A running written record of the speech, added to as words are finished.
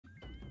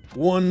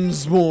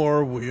Once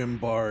more we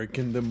embark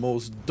in the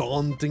most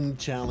daunting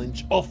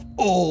challenge of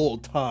all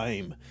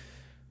time.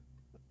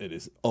 It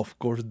is of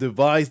course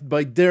devised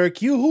by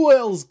Derek Yu. Who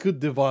else could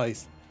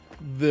devise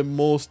the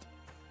most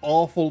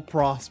awful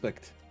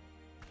prospect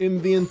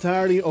in the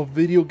entirety of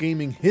video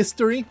gaming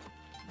history?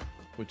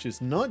 Which is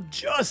not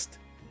just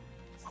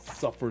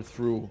suffer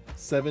through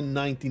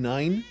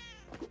 $7.99,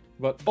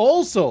 but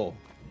also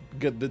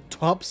get the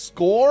top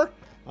score.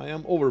 I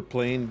am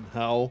overplaying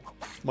how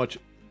much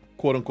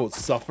quote-unquote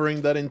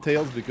suffering that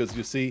entails, because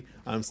you see,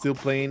 I'm still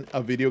playing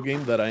a video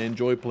game that I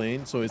enjoy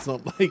playing, so it's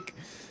not like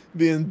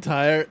the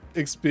entire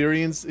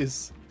experience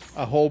is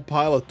a whole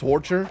pile of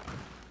torture.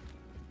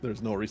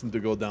 There's no reason to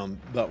go down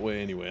that way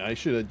anyway. I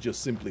should have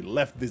just simply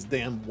left this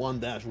damn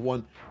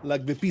 1-1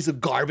 like the piece of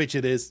garbage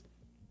it is,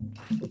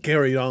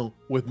 carried on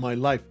with my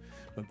life.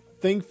 But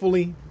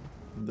thankfully,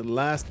 the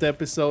last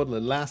episode,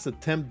 the last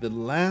attempt, the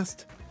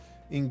last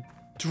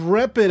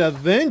intrepid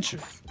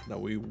adventure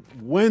that we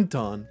went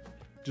on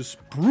just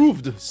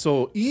proved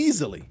so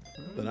easily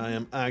that I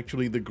am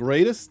actually the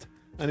greatest,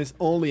 and it's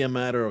only a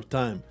matter of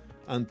time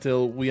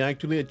until we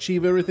actually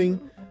achieve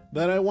everything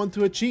that I want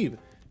to achieve.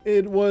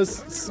 It was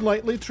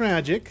slightly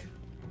tragic.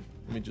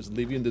 Let me just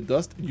leave you in the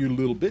dust, you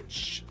little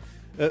bitch.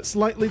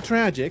 Slightly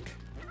tragic,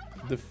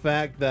 the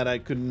fact that I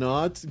could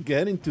not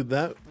get into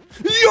that.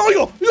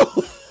 I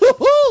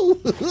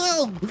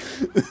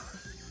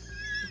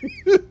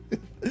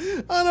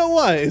don't know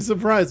why, it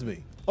surprised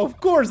me. Of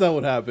course that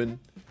would happen.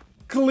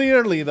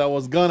 Clearly that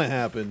was gonna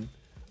happen.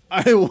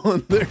 I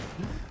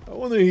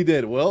wonder he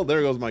did. Well,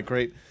 there goes my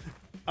crate.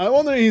 I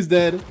wonder he's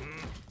dead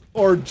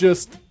or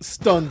just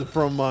stunned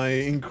from my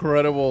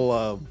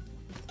incredible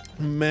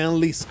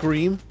manly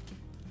scream.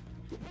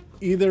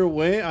 Either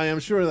way, I am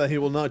sure that he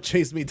will not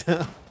chase me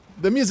down.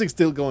 The music's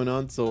still going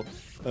on, so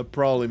that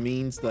probably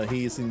means that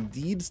he is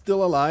indeed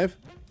still alive.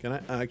 Can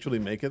I actually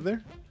make it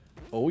there?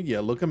 Oh yeah,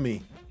 look at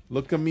me.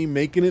 Look at me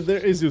making it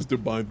there. It's just to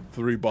buy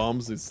 3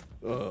 bombs. It's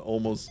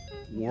almost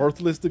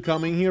worthless to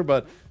coming here,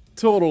 but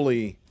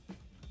totally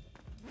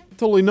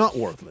not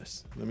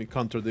worthless. Let me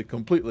contradict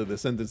completely the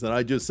sentence that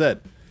I just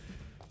said.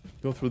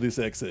 Go through this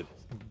exit.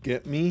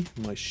 Get me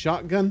my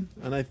shotgun,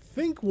 and I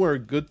think we're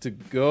good to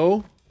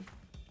go.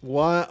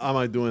 Why am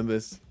I doing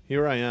this?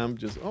 Here I am,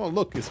 just, oh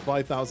look, it's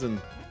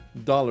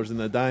 $5,000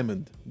 in a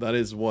diamond. That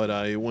is what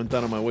I went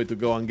out of my way to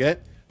go and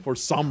get for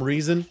some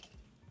reason.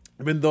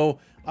 Even though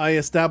I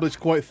established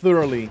quite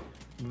thoroughly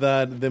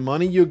that the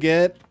money you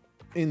get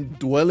in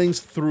dwellings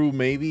through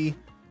maybe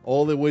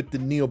all the way to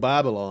Neo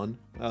Babylon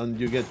and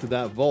you get to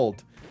that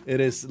vault, it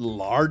is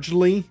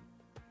largely,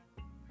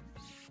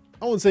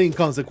 I wouldn't say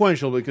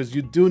inconsequential, because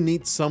you do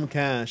need some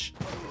cash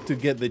to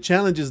get the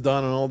challenges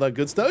done and all that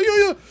good stuff.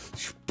 You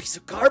piece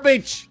of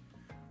garbage!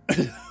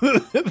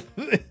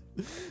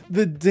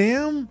 The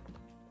damn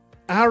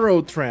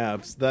arrow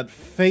traps that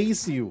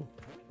face you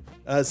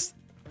as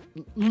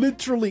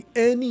literally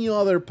any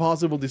other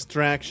possible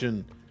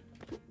distraction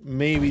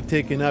may be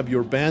taking up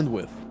your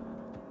bandwidth.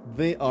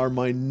 They are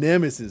my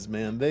nemesis,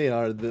 man. They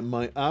are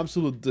my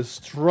absolute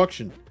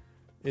destruction.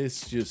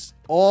 It's just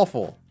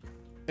awful.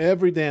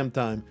 Every damn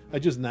time. I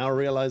just now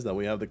realized that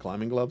we have the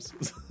climbing gloves.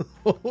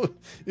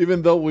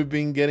 Even though we've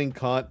been getting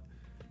caught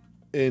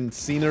in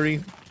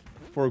scenery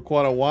for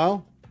quite a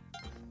while.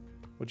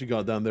 What you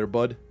got down there,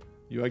 bud?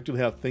 You actually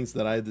have things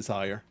that I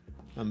desire.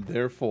 And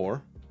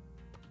therefore,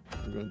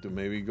 we're going to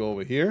maybe go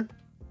over here.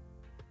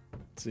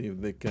 See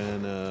if they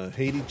can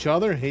hate each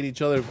other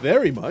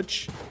very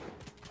much.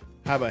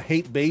 Have a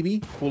hate baby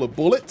full of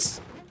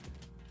bullets.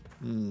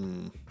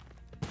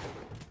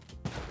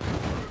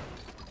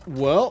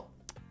 Well,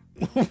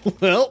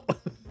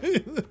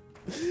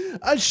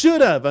 I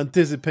should have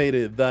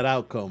anticipated that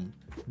outcome,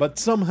 but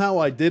somehow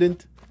I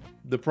didn't.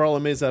 The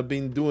problem is I've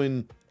been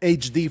doing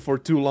HD for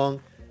too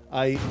long.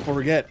 I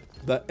forget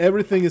that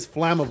everything is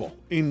flammable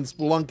in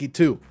Spelunky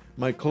 2.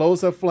 My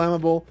clothes are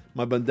flammable,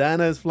 my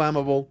bandana is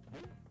flammable,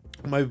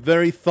 my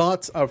very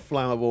thoughts are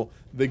flammable.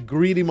 The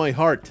greed in my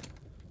heart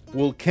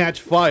will catch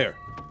fire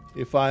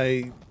if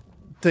I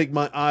take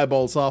my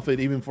eyeballs off it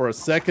even for a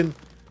second.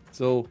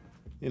 So,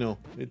 you know,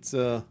 it's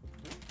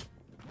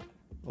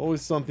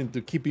always something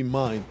to keep in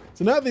mind.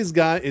 So now this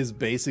guy is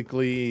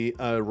basically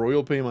a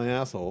royal pain in my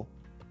asshole.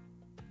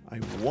 I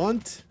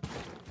want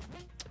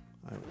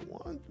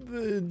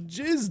the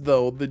jizz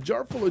though, the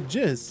jar full of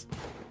jizz.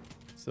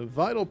 It's a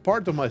vital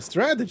part of my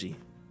strategy,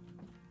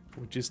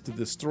 which is to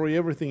destroy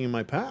everything in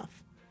my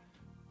path.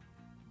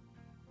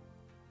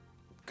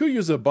 Could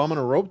use a bomb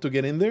and a rope to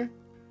get in there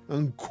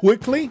and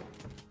quickly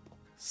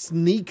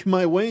sneak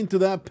my way into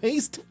that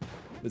paste.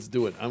 Let's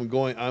do it. I'm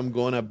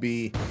gonna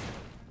be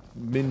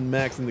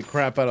min-maxing the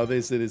crap out of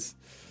this. It is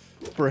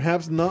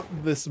perhaps not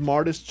the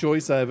smartest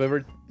choice I've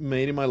ever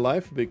made in my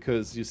life,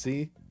 because you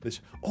see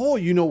this. Oh,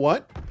 you know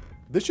what?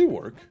 This should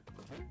work.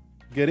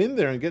 Get in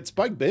there and get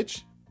spiked,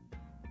 bitch.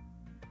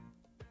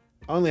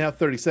 I only have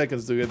 30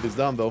 seconds to get this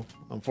done, though.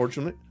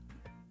 Unfortunately.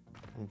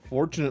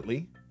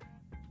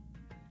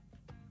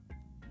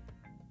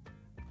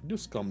 You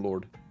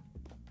scumlord.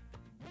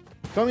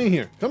 Come in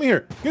here. Come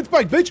here. Get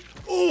spiked, bitch.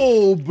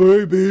 Oh,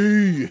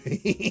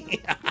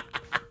 baby.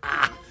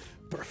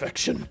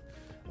 Perfection.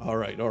 All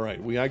right, all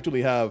right. We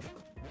actually have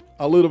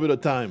a little bit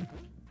of time.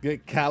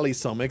 Get Callie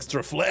some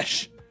extra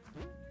flesh.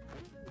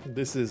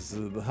 This is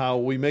how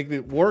we make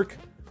it work.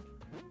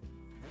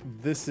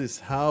 This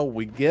is how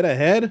we get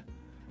ahead.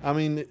 I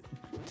mean,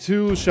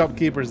 2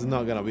 shopkeepers is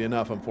not gonna be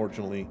enough,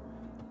 unfortunately.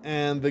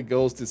 And the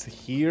ghost is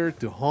here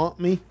to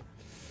haunt me.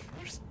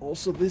 There's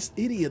also this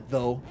idiot,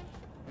 though.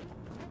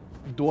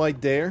 Do I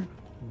dare?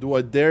 Do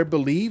I dare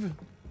believe?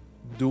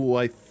 Do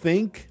I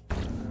think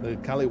the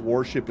Kali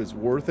worship is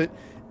worth it?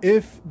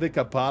 If the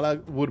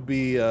Kapala would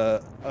be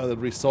a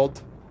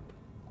result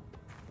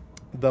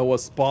that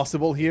was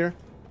possible here,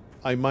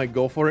 I might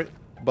go for it.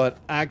 But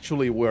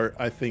actually, we're,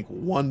 I think,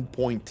 1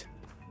 point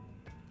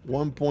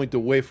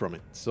away from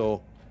it.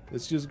 So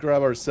let's just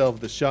grab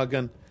ourselves the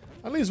shotgun.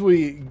 At least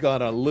we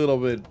got a little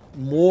bit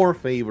more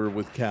favor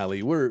with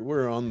Callie.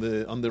 We're on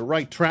the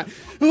right track.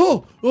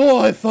 Oh,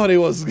 I thought he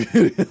was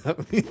getting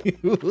at me.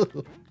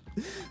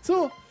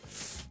 So,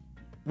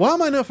 why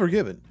am I not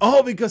forgiven?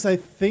 Oh, because I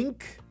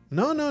think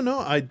no.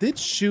 I did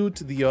shoot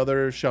the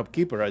other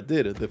shopkeeper. I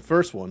did the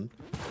first one,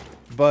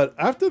 but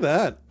after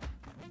that,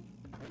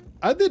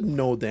 I did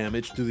no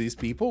damage to these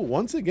people.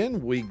 Once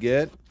again, we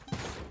get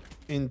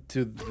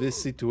into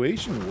this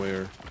situation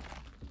where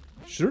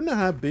shouldn't I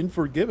have been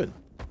forgiven?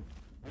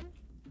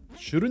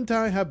 Shouldn't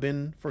I have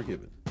been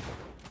forgiven?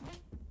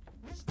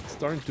 It's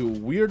starting to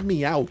weird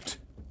me out.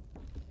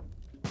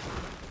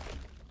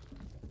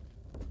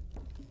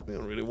 We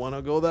don't really want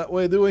to go that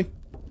way, do we?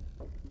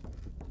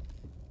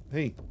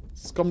 Hey,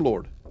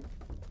 Scumlord.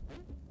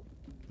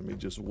 Let me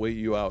just wait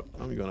you out.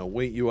 I'm gonna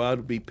wait you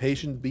out. Be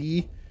patient,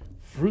 be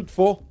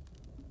fruitful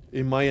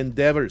in my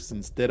endeavors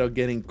instead of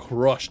getting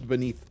crushed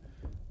beneath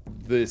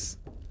this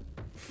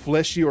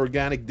fleshy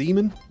organic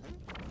demon.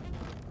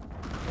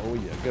 Oh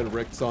yeah, get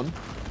wrecked, son.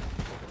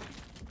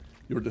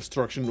 Your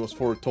destruction was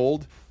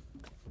foretold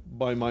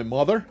by my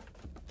mother.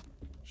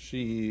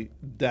 She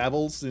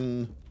dabbles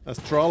in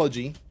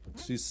astrology.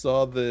 She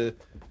saw the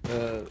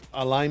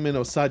alignment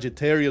of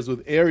Sagittarius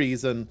with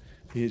Aries, and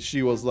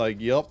she was like,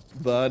 "Yup,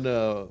 that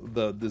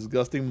the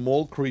disgusting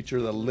mole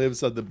creature that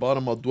lives at the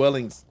bottom of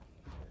dwellings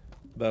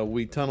that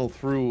we tunneled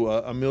through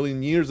a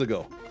million years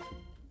ago.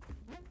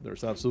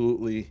 There's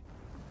absolutely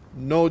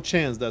no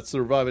chance that's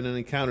surviving an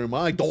encounter,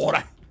 my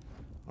daughter."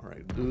 All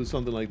right, do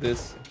something like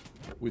this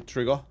with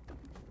trigger.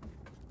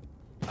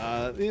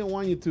 They don't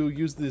want you to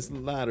use this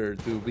ladder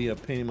to be a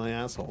pain in my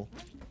asshole.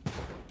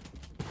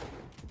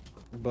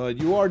 But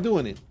you are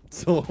doing it.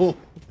 So,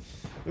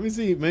 let me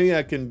see. Maybe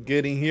I can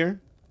get in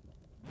here.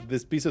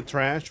 This piece of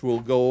trash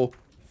will go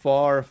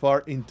far,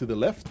 far into the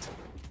left.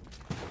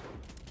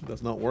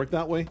 Does not work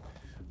that way.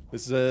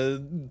 Let's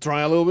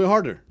try a little bit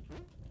harder.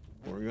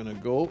 We're gonna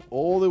go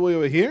all the way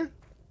over here.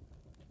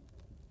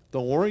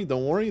 Don't worry,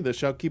 don't worry. The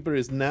shopkeeper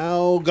is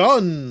now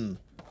gone.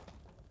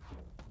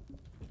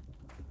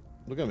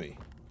 Look at me.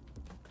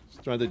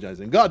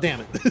 Strategizing. God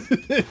damn it.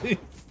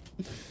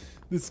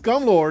 The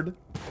Scumlord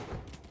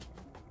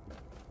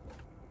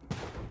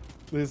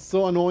is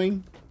so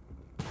annoying.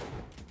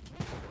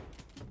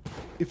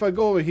 If I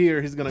go over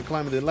here, he's gonna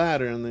climb the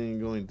ladder and then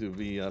going to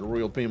be a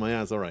royal pain in my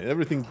ass. Alright,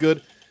 everything's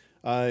good.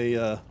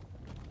 I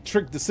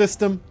tricked the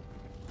system.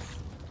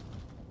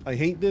 I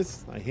hate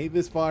this. I hate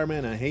this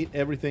fireman. I hate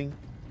everything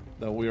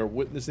that we are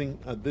witnessing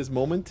at this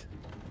moment.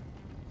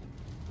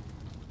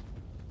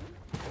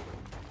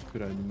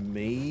 Could I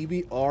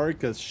maybe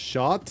arc a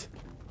shot?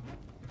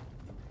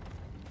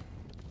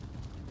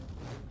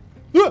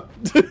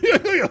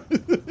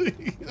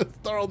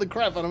 Startled the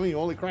crap out of me.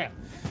 Holy crap.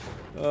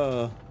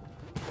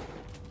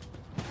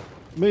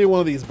 Maybe one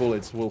of these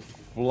bullets will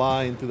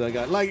fly into that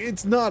guy. Like,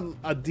 it's not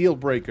a deal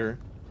breaker.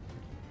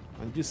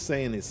 I'm just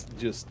saying it's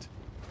just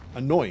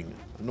annoying.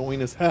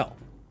 Annoying as hell.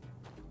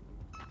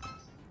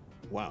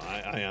 Wow,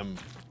 I am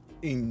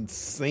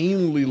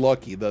insanely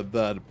lucky that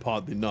that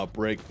pot did not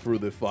break through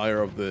the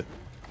fire of the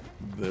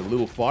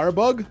little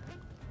firebug.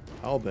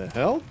 How the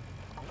hell?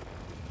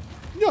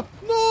 No!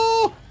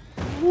 No!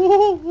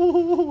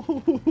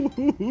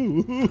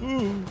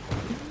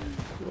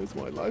 Why is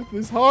my life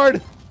this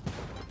hard?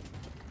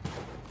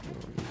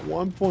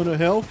 1 point of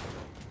health.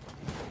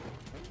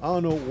 I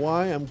don't know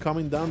why I'm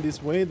coming down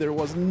this way. There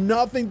was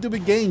nothing to be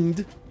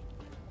gained.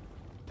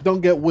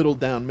 Don't get whittled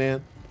down,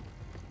 man.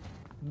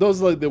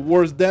 Those are like the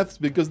worst deaths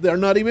because they're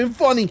not even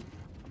funny.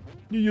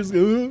 You just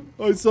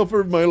I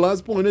suffered my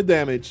last point of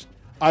damage.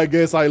 I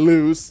guess I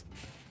lose.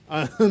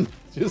 And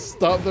just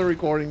stop the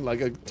recording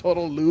like a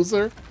total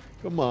loser.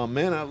 Come on,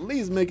 man. At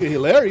least make it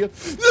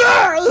hilarious.